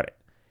this on credit.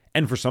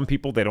 And for some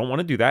people, they don't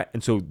want to do that.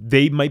 And so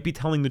they might be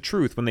telling the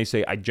truth when they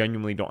say, I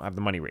genuinely don't have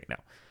the money right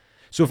now.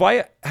 So if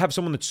I have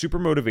someone that's super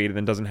motivated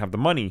and doesn't have the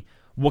money,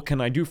 what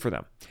can I do for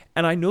them?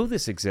 And I know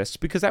this exists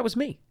because that was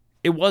me.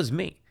 It was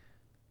me.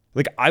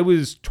 Like I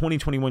was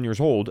 21 years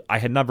old. I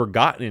had never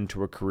gotten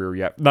into a career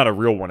yet, not a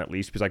real one at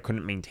least, because I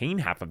couldn't maintain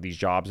half of these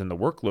jobs and the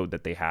workload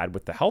that they had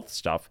with the health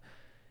stuff.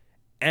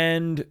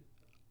 And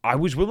I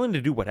was willing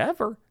to do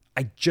whatever.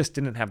 I just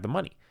didn't have the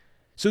money.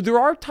 So there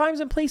are times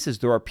and places,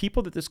 there are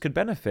people that this could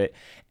benefit.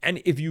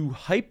 And if you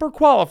hyper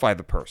qualify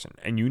the person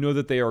and you know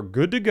that they are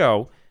good to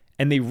go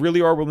and they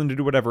really are willing to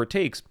do whatever it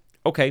takes,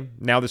 okay,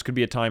 now this could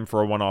be a time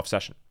for a one-off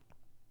session.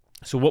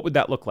 So what would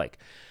that look like?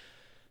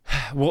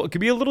 Well, it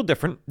could be a little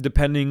different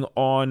depending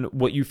on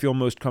what you feel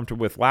most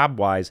comfortable with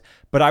lab-wise,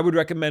 but I would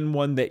recommend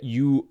one that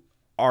you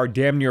are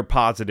damn near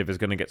positive is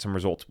going to get some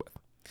results with.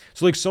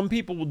 So like some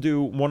people will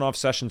do one-off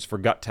sessions for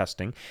gut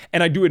testing,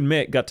 and I do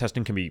admit gut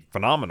testing can be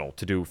phenomenal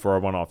to do for a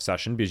one-off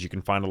session because you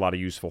can find a lot of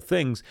useful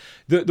things.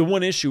 The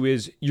one issue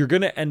is you're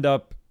going to end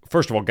up,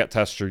 first of all, gut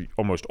tests are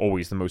almost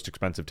always the most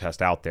expensive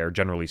test out there,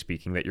 generally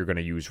speaking, that you're going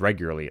to use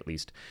regularly at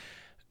least.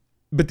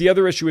 But the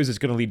other issue is it's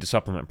going to lead to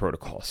supplement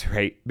protocols,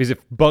 right? Because if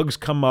bugs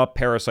come up,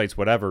 parasites,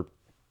 whatever,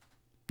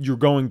 you're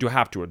going to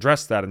have to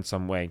address that in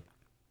some way.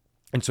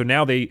 And so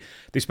now they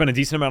spent a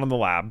decent amount on the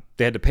lab.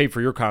 They had to pay for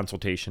your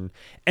consultation.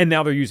 And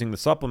now they're using the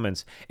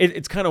supplements.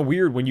 It's kind of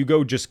weird when you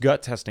go just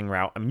gut testing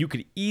route. I mean, you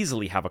could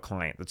easily have a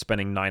client that's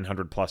spending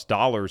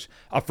 $900+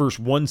 for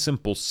one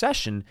simple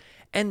session.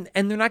 And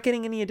they're not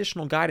getting any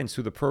additional guidance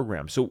through the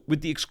program. So with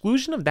the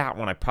exclusion of that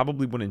one, I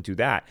probably wouldn't do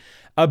that.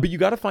 But you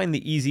got to find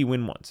the easy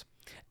win ones.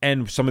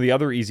 And some of the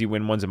other easy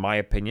win ones, in my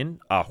opinion,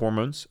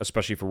 hormones,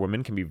 especially for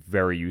women, can be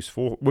very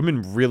useful.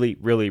 Women really,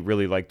 really,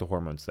 really like the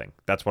hormones thing.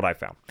 That's what I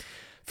found.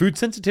 Food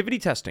sensitivity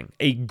testing.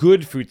 A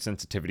good food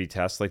sensitivity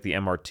test like the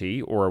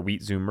MRT or a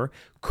wheat zoomer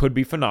could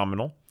be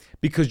phenomenal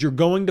because you're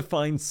going to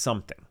find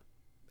something.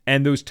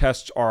 And those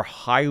tests are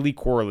highly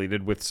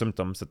correlated with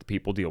symptoms that the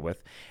people deal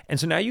with. And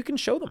so now you can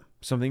show them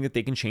something that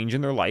they can change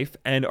in their life.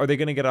 And are they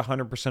going to get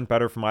 100%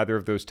 better from either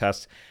of those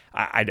tests?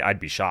 I'd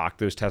be shocked.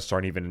 Those tests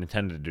aren't even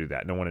intended to do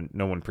that.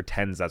 No one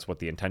pretends that's what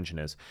the intention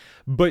is.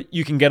 But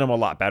you can get them a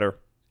lot better.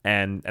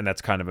 And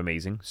that's kind of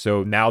amazing.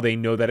 So now they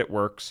know that it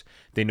works.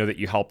 They know that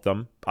you help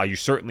them. You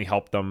certainly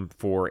help them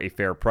for a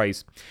fair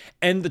price.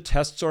 And the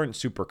tests aren't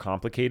super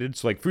complicated.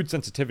 So like food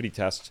sensitivity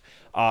tests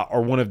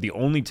are one of the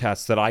only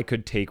tests that I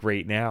could take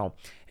right now.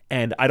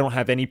 And I don't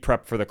have any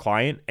prep for the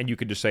client. And you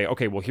could just say,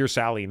 okay, well, here's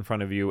Sally in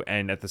front of you.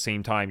 And at the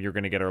same time, you're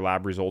going to get her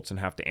lab results and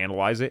have to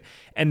analyze it.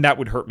 And that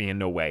would hurt me in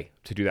no way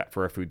to do that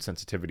for a food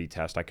sensitivity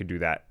test. I could do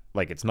that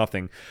like it's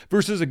nothing.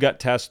 Versus a gut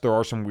test, there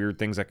are some weird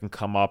things that can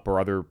come up or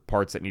other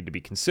parts that need to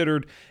be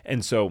considered.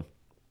 And so,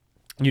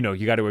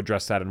 you got to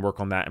address that and work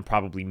on that and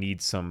probably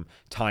need some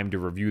time to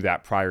review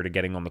that prior to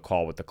getting on the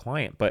call with the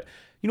client. But,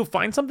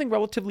 find something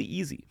relatively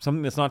easy,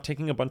 something that's not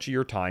taking a bunch of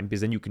your time because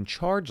then you can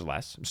charge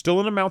less. Still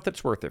an amount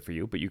that's worth it for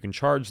you, but you can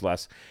charge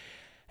less.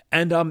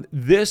 And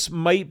this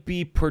might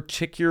be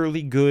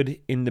particularly good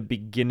in the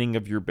beginning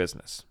of your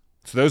business.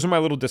 So those are my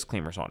little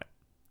disclaimers on it.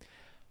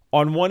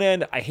 On one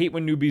end, I hate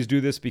when newbies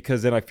do this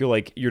because then I feel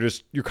like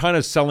you're kind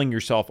of selling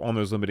yourself on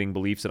those limiting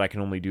beliefs that I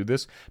can only do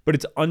this. But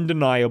it's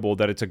undeniable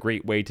that it's a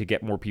great way to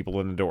get more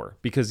people in the door.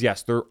 Because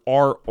yes, there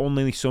are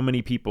only so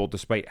many people,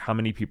 despite how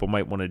many people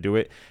might want to do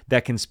it,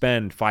 that can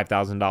spend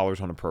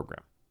 $5,000 on a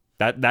program.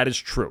 That is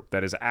true.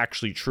 That is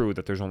actually true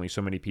that there's only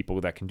so many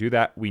people that can do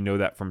that. We know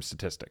that from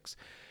statistics.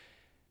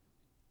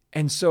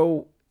 And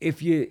so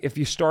if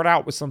you start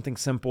out with something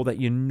simple that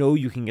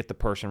you can get the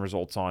person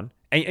results on,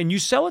 and you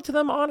sell it to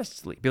them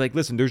honestly, be like,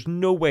 listen, there's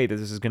no way that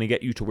this is going to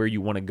get you to where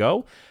you want to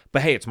go,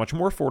 but hey, it's much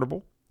more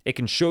affordable. It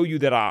can show you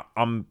that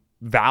I'm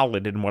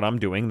valid in what I'm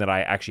doing, that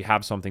I actually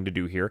have something to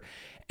do here.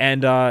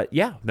 And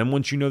then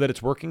once you know that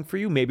it's working for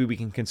you, maybe we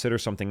can consider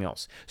something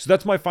else. So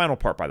that's my final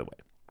part, by the way,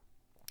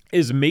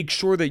 is make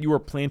sure that you are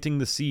planting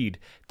the seed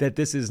that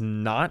this is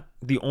not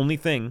the only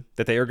thing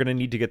that they are going to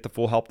need to get the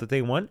full help that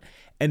they want,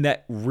 and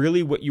that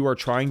really what you are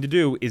trying to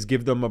do is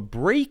give them a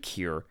break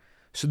here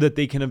so that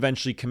they can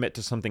eventually commit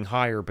to something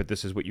higher, but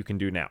this is what you can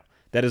do now.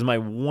 That is my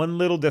one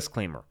little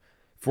disclaimer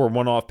for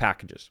one-off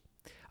packages.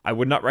 I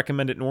would not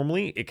recommend it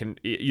normally.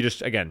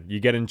 You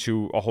get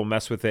into a whole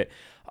mess with it.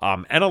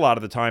 And a lot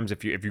of the times,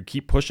 if you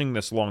keep pushing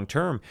this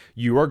long-term,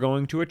 you are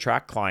going to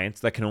attract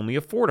clients that can only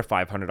afford a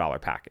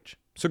 $500 package.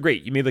 So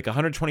great, you made like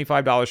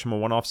 $125 from a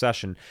one-off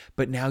session,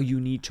 but now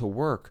you need to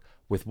work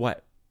with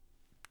what?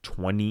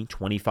 20,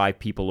 25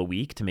 people a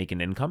week to make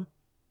an income?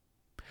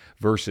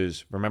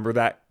 Versus, remember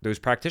that those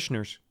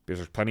practitioners, because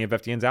there's plenty of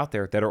FDNs out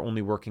there that are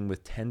only working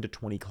with 10 to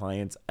 20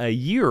 clients a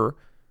year,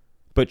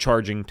 but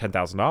charging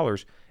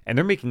 $10,000, and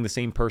they're making the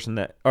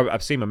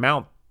same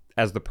amount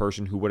as the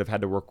person who would have had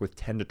to work with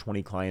 10 to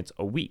 20 clients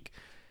a week.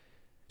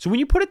 So when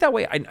you put it that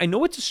way, I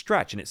know it's a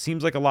stretch and it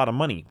seems like a lot of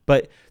money,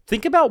 but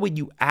think about what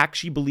you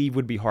actually believe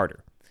would be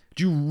harder.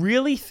 Do you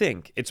really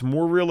think it's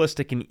more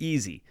realistic and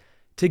easy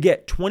to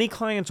get 20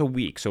 clients a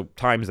week, so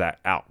times that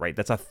out, right?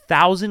 That's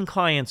 1,000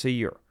 clients a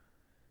year,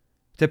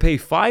 to pay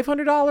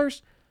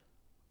 $500,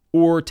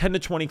 or 10 to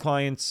 20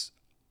 clients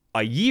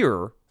a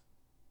year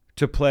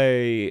to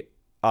pay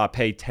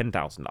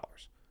 $10,000? I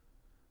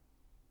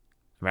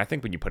mean, I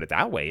think when you put it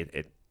that way,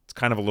 it's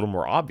kind of a little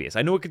more obvious.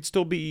 I know it could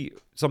still be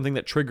something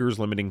that triggers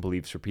limiting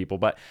beliefs for people,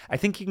 but I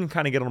think you can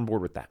kind of get on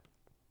board with that.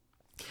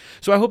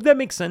 So I hope that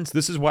makes sense.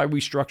 This is why we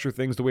structure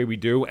things the way we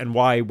do, and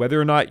why, whether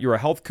or not you're a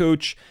health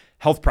coach,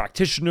 health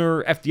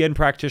practitioner, FDN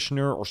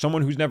practitioner, or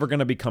someone who's never going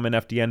to become an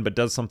FDN but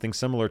does something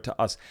similar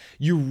to us,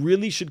 you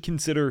really should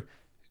consider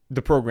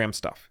the program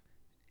stuff.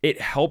 It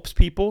helps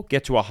people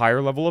get to a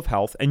higher level of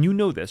health, and you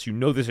know this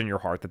in your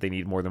heart that they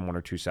need more than 1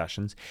 or 2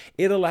 sessions.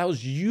 It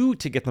allows you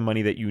to get the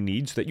money that you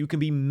need so that you can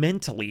be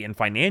mentally and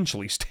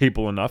financially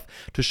stable enough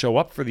to show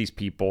up for these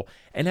people,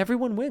 and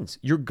everyone wins.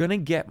 You're going to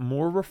get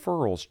more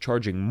referrals,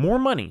 charging more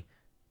money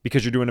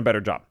because you're doing a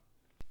better job.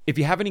 If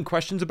you have any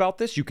questions about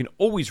this, you can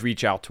always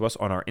reach out to us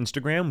on our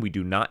Instagram. We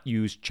do not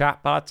use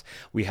chatbots.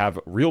 We have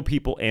real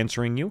people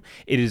answering you.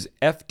 It is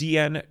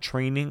FDN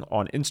Training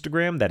on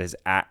Instagram. That is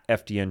at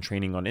FDN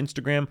Training on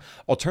Instagram.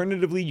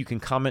 Alternatively, you can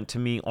comment to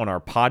me on our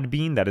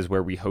Podbean. That is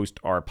where we host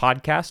our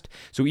podcast.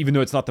 So even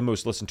though it's not the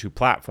most listened to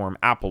platform,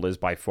 Apple is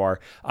by far,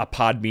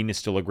 Podbean is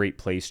still a great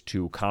place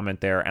to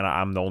comment there. And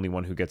I'm the only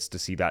one who gets to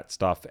see that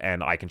stuff,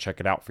 and I can check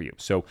it out for you.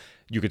 So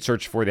you could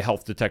search for the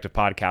Health Detective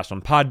Podcast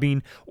on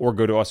Podbean, or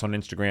go to us on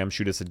Instagram,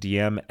 shoot us a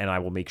DM, and I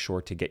will make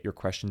sure to get your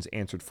questions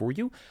answered for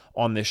you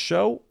on this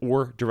show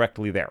or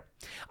directly there.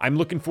 I'm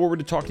looking forward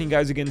to talking to you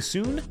guys again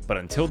soon, but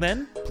until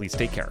then, please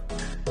take care.